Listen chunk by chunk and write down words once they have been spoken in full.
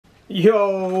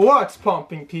Yo, what's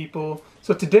pumping, people?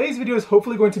 So today's video is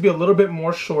hopefully going to be a little bit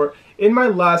more short. In my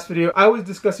last video, I was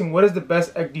discussing what is the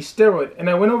best ecdysteroid, and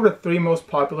I went over the 3 most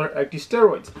popular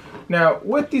ecdysteroids. Now,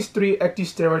 with these 3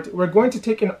 ecdysteroids, we're going to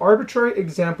take an arbitrary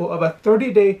example of a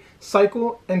 30-day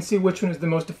cycle and see which one is the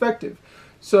most effective.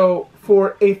 So,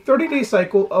 for a 30-day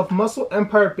cycle of Muscle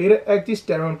Empire Beta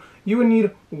Ecdysterone, you would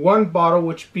need 1 bottle,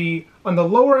 which would be on the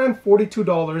lower end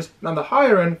 $42 and on the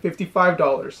higher end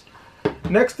 $55.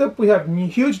 Next up, we have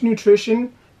Huge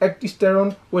Nutrition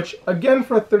Ecdysterone, which again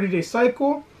for a 30-day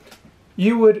cycle,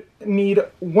 you would need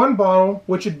 1 bottle,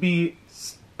 which would be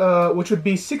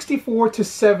 $64 to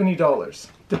 $70,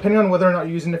 depending on whether or not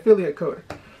you use an affiliate code.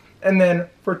 And then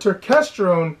for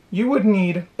Turkesterone, you would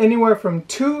need anywhere from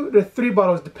 2 to 3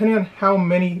 bottles, depending on how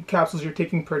many capsules you're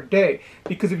taking per day.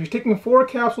 Because if you're taking 4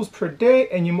 capsules per day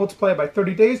and you multiply it by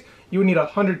 30 days, you would need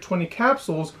 120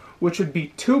 capsules, which would be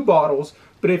 2 bottles.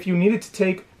 But if you needed to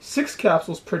take 6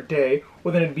 capsules per day,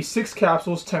 well then it'd be 6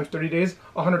 capsules times 30 days,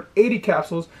 180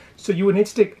 capsules. So you would need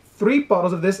to take 3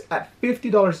 bottles of this at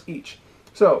 $50 each.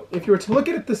 So if you were to look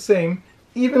at it the same,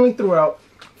 evenly throughout,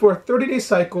 for a 30-day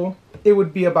cycle, it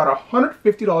would be about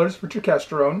 $150 for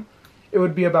Turkesterone, it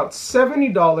would be about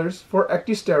 $70 for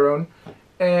Ecdysterone,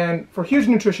 and for Huge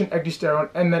Nutrition Ecdysterone,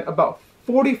 and then about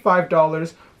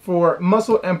 $45 for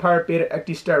Muscle Empire Beta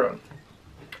Ecdysterone.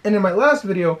 And in my last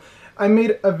video, I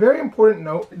made a very important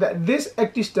note that this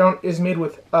ecdysterone is made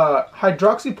with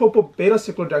hydroxypropyl beta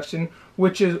cyclodextrin,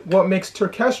 which is what makes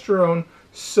Turkesterone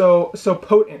so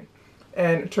potent.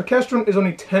 And Turkesterone is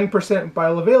only 10%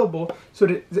 bioavailable, so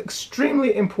it is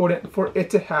extremely important for it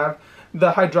to have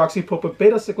the hydroxypropyl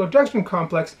beta cyclodextrin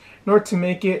complex in order to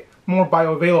make it more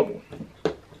bioavailable.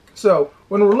 So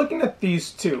when we're looking at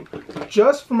these two,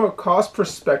 just from a cost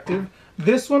perspective,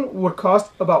 this one would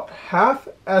cost about half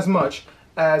as much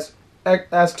as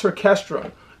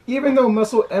Turkesterone. Even though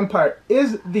Muscle Empire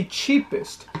is the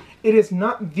cheapest, it is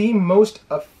not the most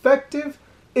effective,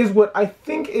 is what I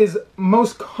think is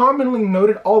most commonly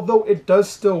noted, although it does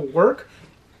still work.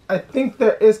 I think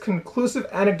there is conclusive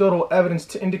anecdotal evidence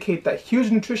to indicate that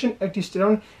Huge Nutrition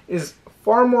Ecdysterone is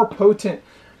far more potent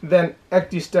than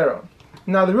Ecdysterone.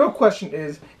 Now the real question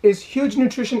is Huge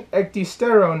Nutrition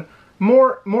Ecdysterone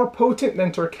more potent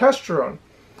than Turkesterone?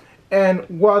 And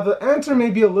while the answer may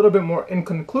be a little bit more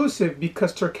inconclusive,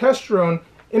 because Turkesterone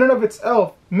in and of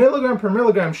itself, milligram per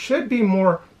milligram, should be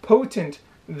more potent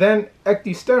than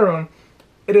Ecdysterone,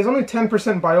 it is only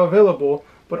 10% bioavailable,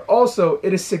 but also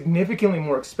it is significantly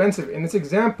more expensive. In this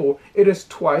example, it is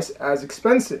twice as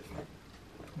expensive.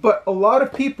 But a lot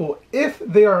of people, if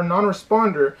they are a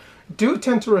non-responder, do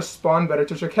tend to respond better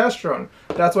to Turkesterone.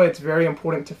 That's why it's very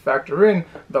important to factor in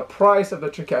the price of the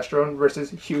Turkesterone versus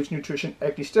Huge Nutrition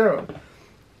Ecdysterone.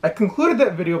 I concluded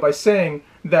that video by saying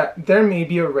that there may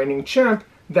be a reigning champ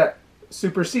that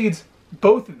supersedes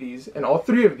both of these and all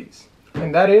 3 of these.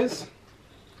 And that is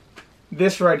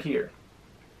this right here.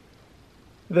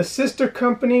 The sister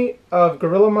company of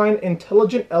Gorilla Mind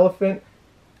Intelligent Elephant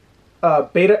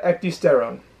Beta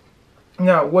Ecdysterone.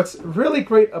 Now, what's really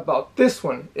great about this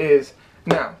one is,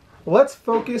 now, let's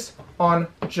focus on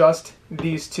just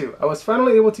these 2. I was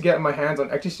finally able to get my hands on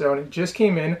Ecdysterone. It just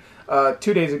came in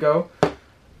 2 days ago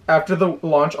after the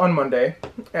launch on Monday.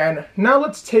 And now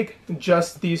let's take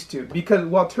just these 2, because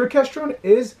while Turkesterone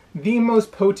is the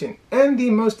most potent and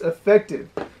the most effective,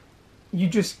 you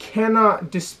just cannot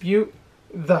dispute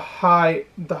the high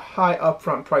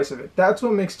upfront price of it. That's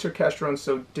what makes Turkesterone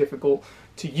so difficult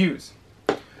to use.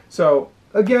 So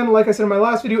again, like I said in my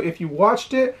last video, if you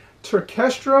watched it,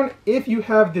 Turkesterone, if you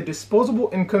have the disposable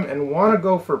income and want to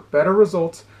go for better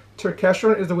results,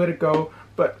 Turkesterone is the way to go.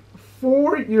 But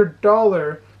for your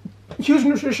dollar, Huge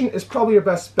Nutrition is probably your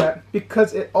best bet,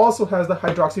 because it also has the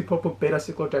hydroxypropyl beta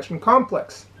cyclodextrin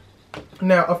complex.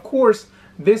 Now, of course,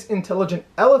 this Intelligent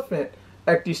Elephant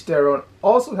Ecdysterone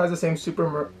also has the same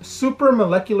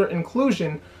supramolecular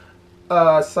inclusion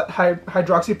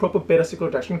hydroxypropyl beta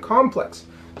cyclodextrin complex.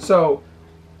 So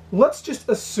let's just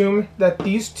assume that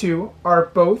these 2 are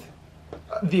both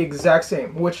the exact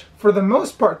same, which for the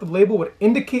most part the label would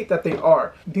indicate that they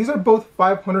are. These are both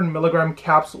 500 milligram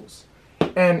capsules,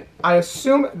 and I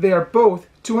assume they are both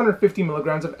 250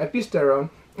 milligrams of Ecdysterone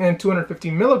and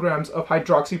 250 milligrams of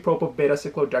hydroxypropyl beta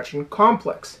cyclodextrin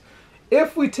complex.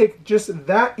 If we take just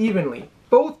that evenly,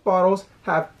 both bottles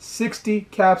have 60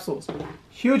 capsules.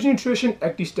 Huge Nutrition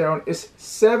Ecdysterone is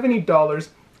 $70.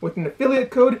 With an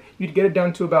affiliate code, you'd get it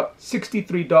down to about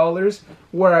 $63,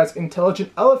 whereas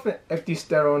Intelligent Elephant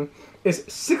Ecdysterone is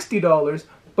 $60,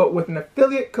 but with an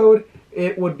affiliate code,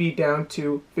 it would be down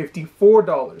to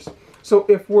 $54. So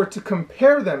if we're to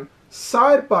compare them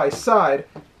side by side,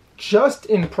 just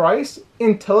in price,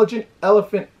 Intelligent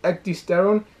Elephant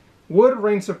Ecdysterone would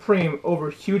reign supreme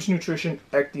over Huge Nutrition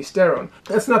Ecdysterone.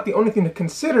 That's not the only thing to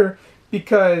consider,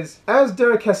 because as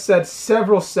Derek has said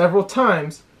several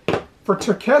times, for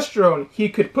Turkesterone, he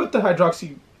could put the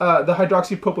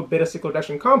hydroxypropyl beta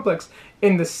cyclodextrin complex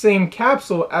in the same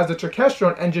capsule as the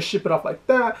Turkesterone and just ship it off like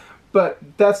that, but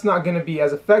that's not going to be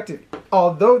as effective.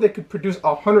 Although they could produce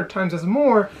 100 times as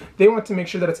more, they want to make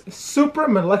sure that it's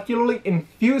supramolecularly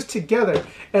infused together,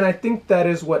 and I think that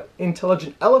is what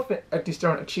Intelligent Elephant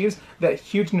Ecdysterone achieves that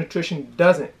Huge Nutrition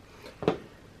doesn't.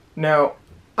 Now,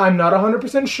 I'm not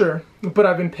 100% sure, but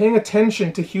I've been paying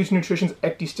attention to Huge Nutrition's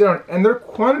Ecdysterone and their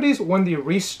quantities when they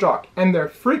restock, and their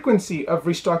frequency of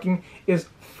restocking is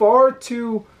far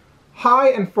too high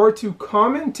and far too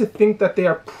common to think that they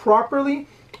are properly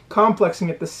complexing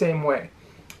it the same way.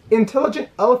 Intelligent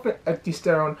Elephant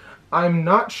Ecdysterone, I'm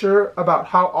not sure about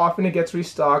how often it gets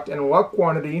restocked and what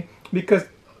quantity, because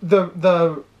the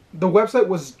website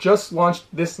was just launched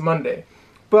this Monday.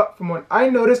 But from what I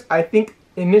noticed, I think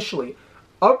initially,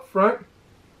 up front,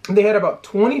 they had about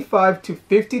 25 to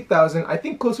 50,000, I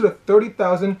think closer to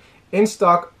 30,000 in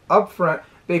stock up front.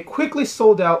 They quickly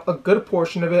sold out a good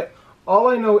portion of it. All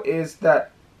I know is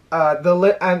that in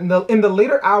the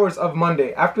later hours of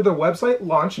Monday, after the website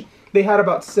launch, they had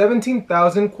about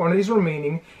 17,000 quantities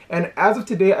remaining, and as of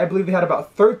today, I believe they had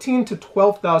about 13 to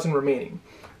 12,000 remaining.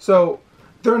 So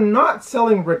they're not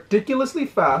selling ridiculously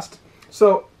fast.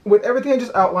 So with everything I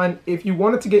just outlined, if you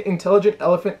wanted to get Intelligent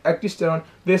Elephant Ecdysterone,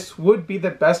 this would be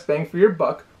the best bang for your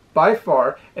buck by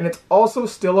far, and it's also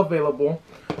still available.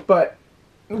 But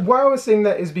why I was saying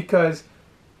that is because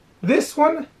this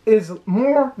one is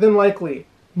more than likely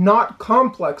not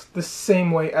complex the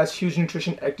same way as Huge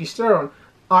Nutrition Ecdysterone.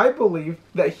 I believe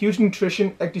that Huge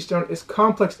Nutrition Ecdysterone is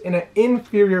complex in an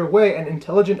inferior way, and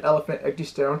Intelligent Elephant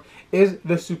Ecdysterone is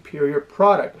the superior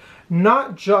product.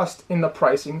 Not just in the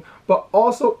pricing, but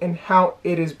also in how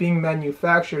it is being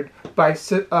manufactured by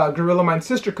Gorilla Mind's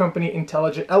sister company,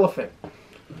 Intelligent Elephant.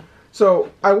 So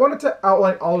I wanted to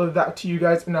outline all of that to you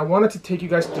guys, and I wanted to take you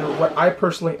guys through what I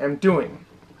personally am doing,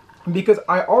 because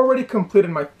I already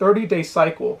completed my 30-day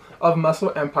cycle of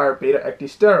Muscle Empire Beta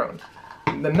Ecdysterone.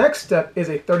 The next step is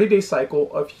a 30-day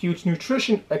cycle of Huge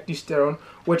Nutrition Ecdysterone,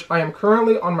 which I am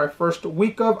currently on my first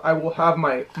week of. I will have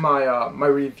my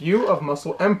review of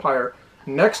Muscle Empire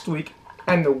next week,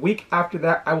 and the week after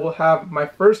that I will have my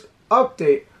first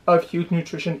update of Huge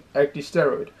Nutrition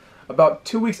Ecdysteroid. About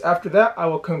 2 weeks after that, I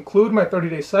will conclude my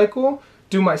 30-day cycle,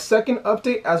 do my second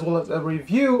update as well as a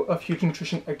review of Huge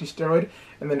Nutrition Ecdysteroid,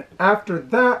 and then after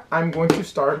that I'm going to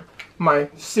start my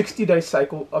 60-day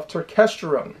cycle of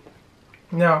Turkesterone.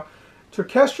 Now,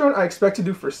 Turkesterone I expect to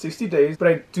do for 60 days, but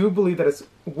I do believe that it's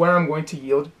where I'm going to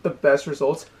yield the best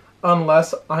results,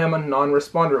 unless I am a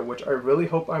non-responder, which I really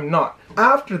hope I'm not.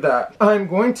 After that, I'm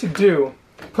going to do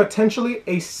potentially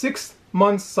a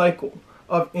 6-month cycle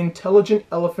of Intelligent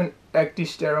Elephant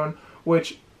Ecdysterone,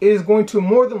 which is going to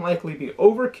more than likely be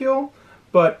overkill,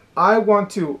 but I want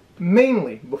to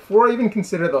mainly, before I even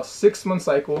consider the 6-month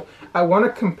cycle, I want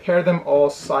to compare them all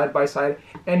side by side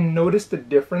and notice the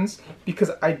difference,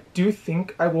 because I do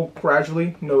think I will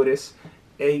gradually notice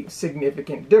a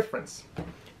significant difference.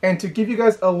 And to give you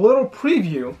guys a little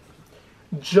preview,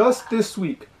 just this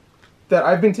week that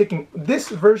I've been taking this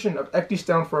version of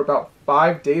Ecdysterone for about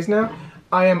 5 days now,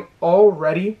 I am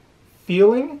already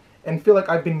feeling and feel like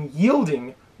I've been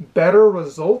yielding better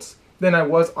results than I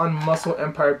was on Muscle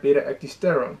Empire Beta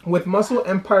Ecdysterone. With Muscle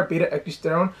Empire Beta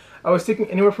Ecdysterone, I was taking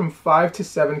anywhere from 5 to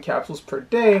 7 capsules per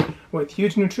day. With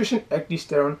Huge Nutrition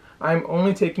Ecdysterone, I'm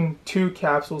only taking 2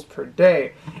 capsules per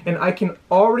day. And I can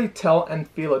already tell and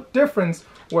feel a difference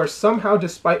where somehow,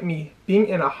 despite me being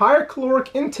in a higher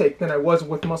caloric intake than I was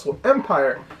with Muscle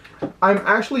Empire, I'm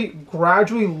actually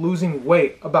gradually losing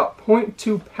weight, about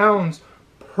 0.2 pounds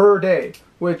per day,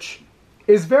 which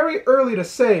is very early to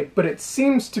say, but it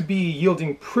seems to be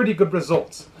yielding pretty good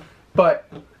results. But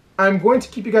I'm going to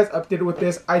keep you guys updated with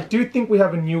this. I do think we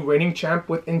have a new reigning champ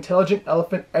with Intelligent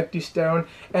Elephant Ecdysterone,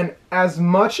 and as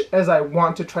much as I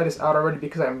want to try this out already,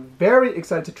 because I'm very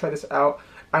excited to try this out,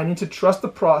 I need to trust the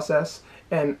process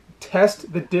and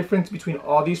test the difference between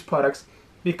all these products,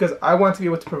 because I want to be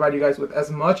able to provide you guys with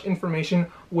as much information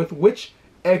with which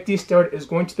Ecdysteroid is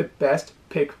going to be the best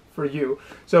pick for you.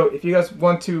 So if you guys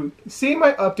want to see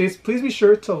my updates, please be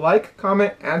sure to like,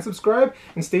 comment, and subscribe,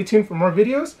 and stay tuned for more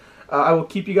videos. I will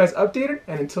keep you guys updated,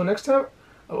 and until next time,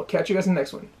 I will catch you guys in the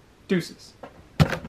next one. Deuces.